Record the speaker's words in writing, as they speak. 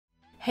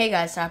Hey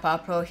guys,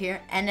 Pro here,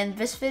 and in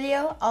this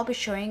video, I'll be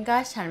showing you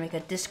guys how to make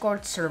a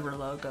Discord server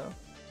logo.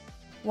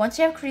 Once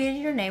you have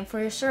created your name for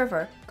your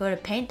server, go to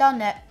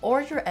paint.net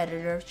or your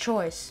editor of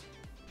choice.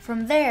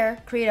 From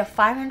there, create a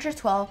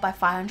 512 by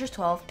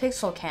 512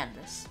 pixel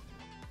canvas.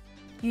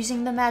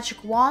 Using the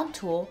magic wand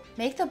tool,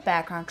 make the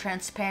background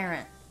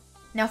transparent.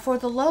 Now for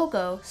the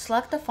logo,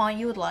 select the font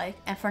you would like,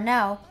 and for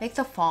now, make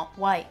the font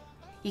white.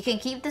 You can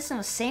keep this in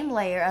the same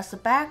layer as the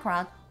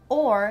background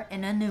or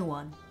in a new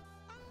one.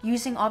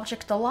 Using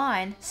Object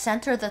Align,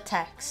 center the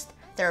text.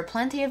 There are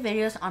plenty of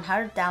videos on how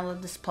to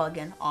download this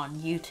plugin on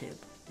YouTube.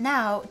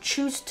 Now,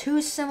 choose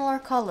two similar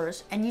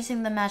colors and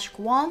using the Magic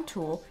Wand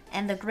tool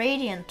and the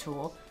Gradient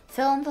tool,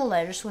 fill in the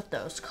letters with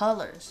those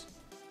colors.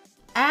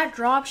 Add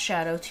drop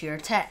shadow to your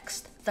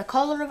text. The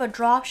color of a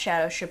drop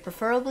shadow should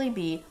preferably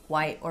be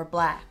white or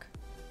black.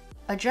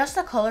 Adjust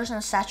the colors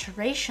and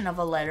saturation of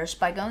the letters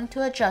by going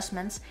to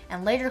Adjustments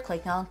and later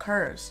clicking on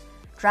Curves.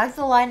 Drag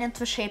the line into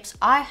the shapes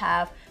I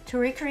have to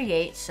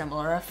recreate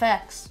similar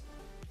effects.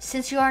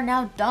 Since you are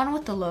now done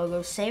with the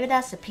logo, save it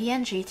as a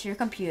PNG to your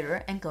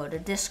computer and go to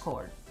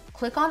Discord.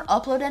 Click on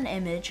Upload an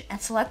image and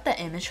select the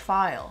image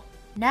file.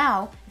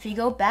 Now, if you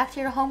go back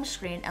to your home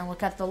screen and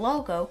look at the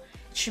logo,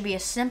 it should be a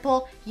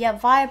simple yet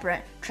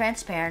vibrant,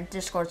 transparent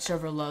Discord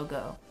server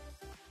logo.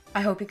 I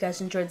hope you guys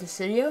enjoyed this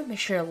video. Make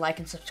sure to like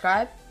and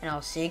subscribe, and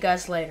I'll see you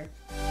guys later.